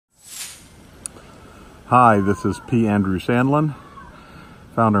Hi, this is P. Andrew Sandlin,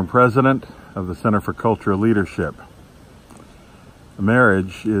 founder and president of the Center for Cultural Leadership.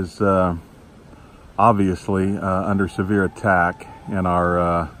 Marriage is obviously under severe attack in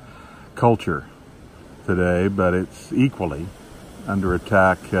our culture today, but it's equally under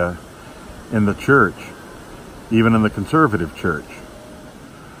attack in the church, even in the conservative church.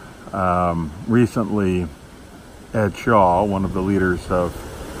 Recently, Ed Shaw, one of the leaders of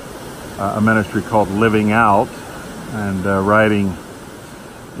a ministry called Living Out, and writing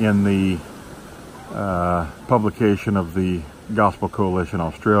in the publication of the Gospel Coalition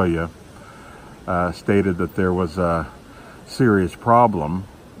Australia, stated that there was a serious problem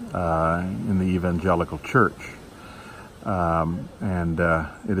in the evangelical church.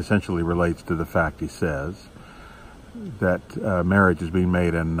 It essentially relates to the fact, he says, that marriage is being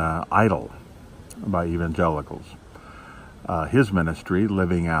made an idol by evangelicals. His ministry,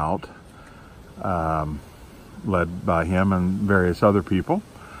 Living Out, led by him and various other people,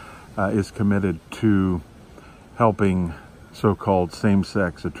 is committed to helping so-called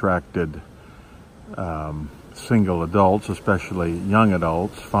same-sex attracted single adults, especially young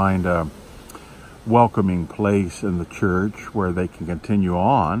adults, find a welcoming place in the church where they can continue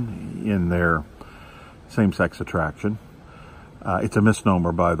on in their same-sex attraction. It's a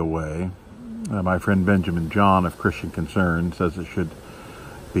misnomer, by the way. My friend Benjamin John of Christian Concern says it should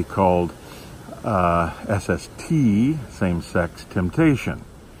be called SST, same-sex temptation.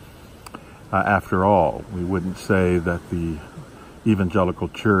 After all, we wouldn't say that the evangelical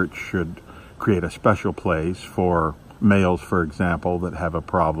church should create a special place for males, for example, that have a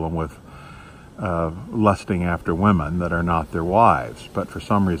problem with lusting after women that are not their wives. But for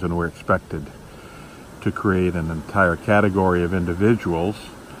some reason, we're expected to create an entire category of individuals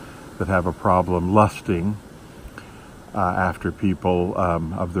that have a problem lusting after people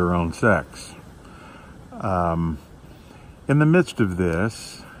of their own sex. In the midst of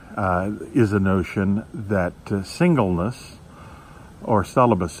this is a notion that singleness or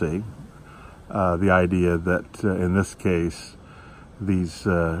celibacy, the idea that in this case these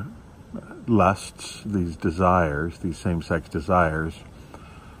lusts, these desires, these same-sex desires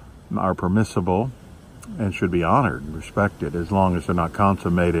are permissible and should be honored and respected as long as they're not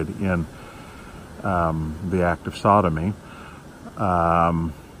consummated in the act of sodomy.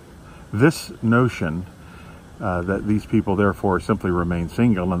 This notion that these people therefore simply remain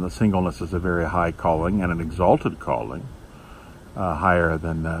single, and that singleness is a very high calling and an exalted calling, higher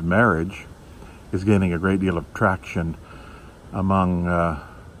than marriage, is gaining a great deal of traction among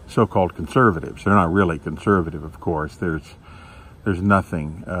so-called conservatives. They're not really conservative, of course. There's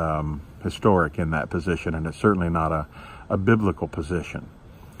nothing historic in that position, and it's certainly not a biblical position.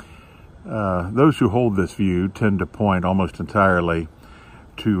 Those who hold this view tend to point almost entirely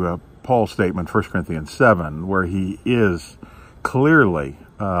to Paul's statement, 1 Corinthians 7, where he is clearly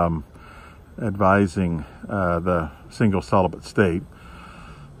advising the single celibate state.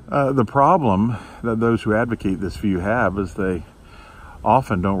 The problem that those who advocate this view have is they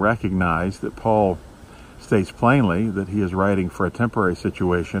often don't recognize that Paul states plainly that he is writing for a temporary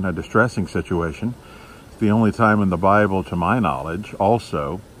situation, a distressing situation. It's the only time in the Bible, to my knowledge,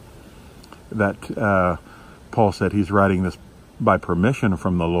 also, that Paul said he's writing this by permission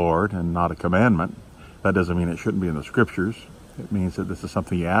from the Lord and not a commandment. That doesn't mean it shouldn't be in the Scriptures. It means that this is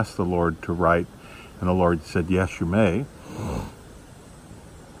something he asked the Lord to write, and the Lord said, yes, you may.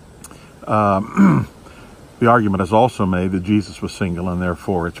 The argument is also made that Jesus was single, and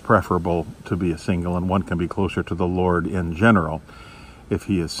therefore it's preferable to be a single, and one can be closer to the Lord in general if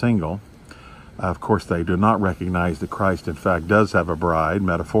he is single. Of course, they do not recognize that Christ, in fact, does have a bride,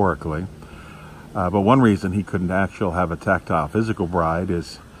 metaphorically. But one reason he couldn't actually have a tactile physical bride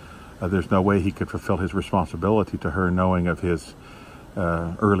is there's no way he could fulfill his responsibility to her, knowing of his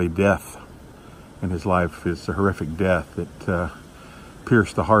early death in his life, his horrific death that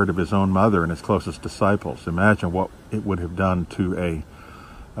pierced the heart of his own mother and his closest disciples. Imagine what it would have done to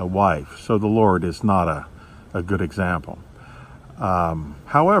a wife. So the Lord is not a good example.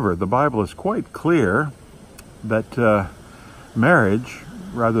 However, the Bible is quite clear that marriage,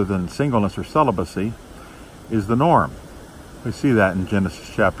 rather than singleness or celibacy, is the norm. We see that in Genesis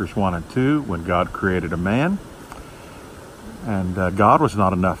chapters 1 and 2, when God created a man, and God was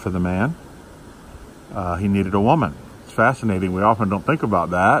not enough for the man. He needed a woman. It's fascinating. We often don't think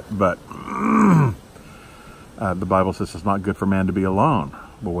about that, but the Bible says it's not good for man to be alone.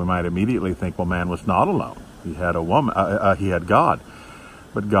 Well, we might immediately think, well, man was not alone. He had a woman. He had God,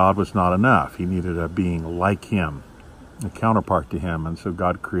 but God was not enough. He needed a being like him, a counterpart to him, and so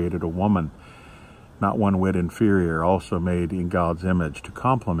God created a woman, not one whit inferior, also made in God's image, to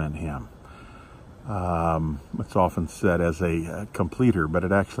complement him. It's often said as a completer, but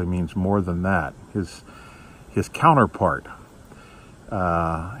it actually means more than that. His counterpart.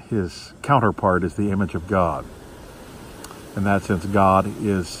 His counterpart is the image of God. In that sense, God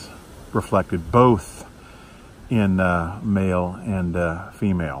is reflected both in male and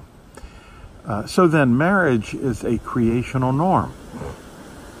female. So then, marriage is a creational norm.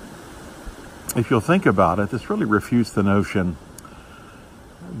 If you'll think about it, this really refutes the notion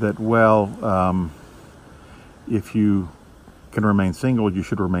that, if you can remain single, you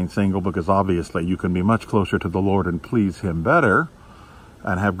should remain single, because obviously you can be much closer to the Lord and please Him better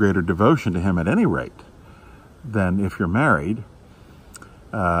and have greater devotion to Him at any rate than if you're married,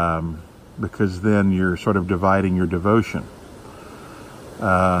 because then you're sort of dividing your devotion,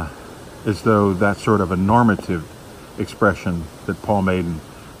 as though that's sort of a normative expression that Paul made in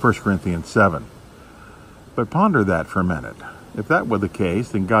 1 Corinthians 7. But ponder that for a minute. If that were the case,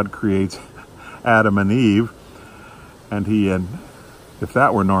 then God creates Adam and Eve, and if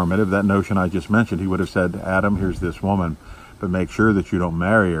that were normative, that notion I just mentioned, He would have said, Adam, here's this woman, but make sure that you don't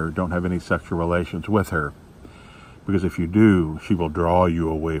marry her, don't have any sexual relations with her, because if you do, she will draw you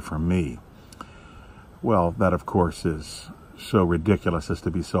away from me. Well, that of course is so ridiculous as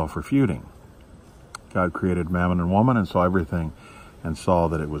to be self-refuting. God created man and woman and saw everything and saw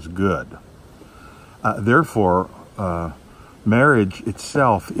that it was good. Therefore, marriage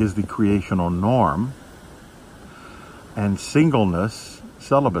itself is the creational norm, and singleness,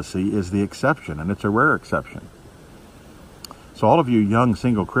 celibacy, is the exception, and it's a rare exception. So all of you young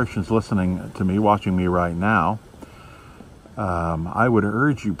single Christians listening to me, watching me right now, I would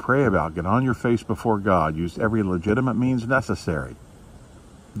urge you, pray about, get on your face before God, use every legitimate means necessary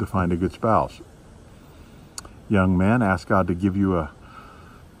to find a good spouse. Young men, ask God to give you a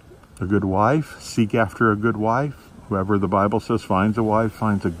good wife. Seek after a good wife. Whoever the Bible says finds a wife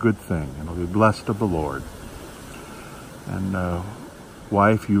finds a good thing and will be blessed of the Lord. And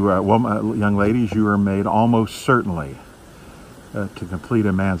wife, young ladies, you are made almost certainly to complete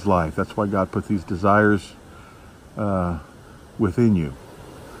a man's life. That's why God put these desires within you,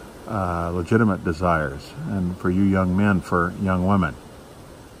 legitimate desires, and for you young men, for young women.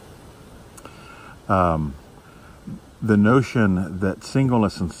 The notion that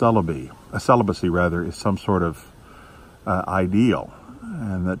singleness and celibacy is some sort of ideal,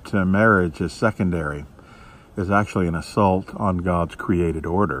 and that marriage is secondary, is actually an assault on God's created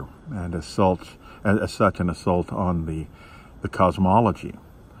order, and as such an assault on the cosmology.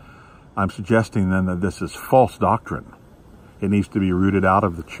 I'm suggesting then that this is false doctrine. It needs to be rooted out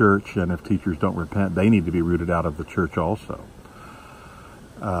of the church, and if teachers don't repent, they need to be rooted out of the church also.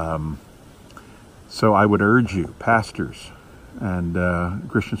 So I would urge you, pastors and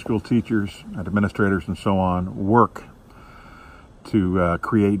Christian school teachers and administrators and so on, work to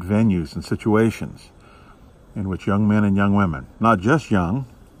create venues and situations in which young men and young women, not just young,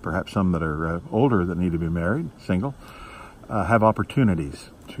 perhaps some that are older that need to be married, single, have opportunities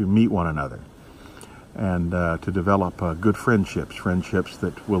to meet one another and to develop good friendships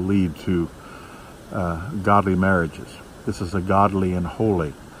that will lead to godly marriages. This is a godly and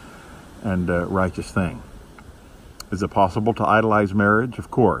holy and righteous thing. Is it possible to idolize marriage? Of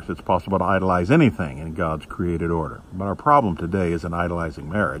course. It's possible to idolize anything in God's created order. But our problem today isn't idolizing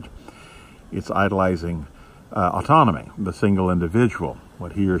marriage. It's idolizing autonomy, the single individual,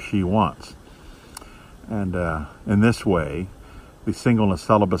 what he or she wants. And in this way, the singleness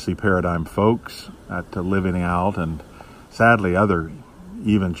celibacy paradigm folks at Living Out, and sadly other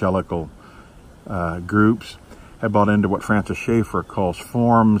evangelical groups, have bought into what Francis Schaeffer calls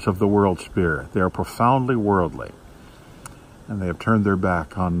forms of the world spirit. They are profoundly worldly, and they have turned their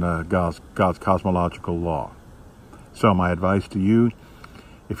back on God's cosmological law. So my advice to you,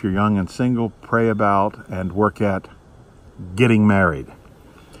 if you're young and single, pray about and work at getting married.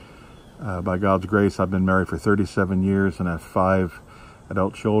 By God's grace, I've been married for 37 years and have 5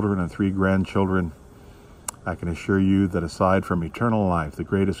 adult children and 3 grandchildren. I can assure you that aside from eternal life, the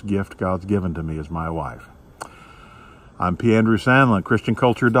greatest gift God's given to me is my wife. I'm P. Andrew Sandlin,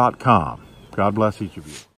 ChristianCulture.com. God bless each of you.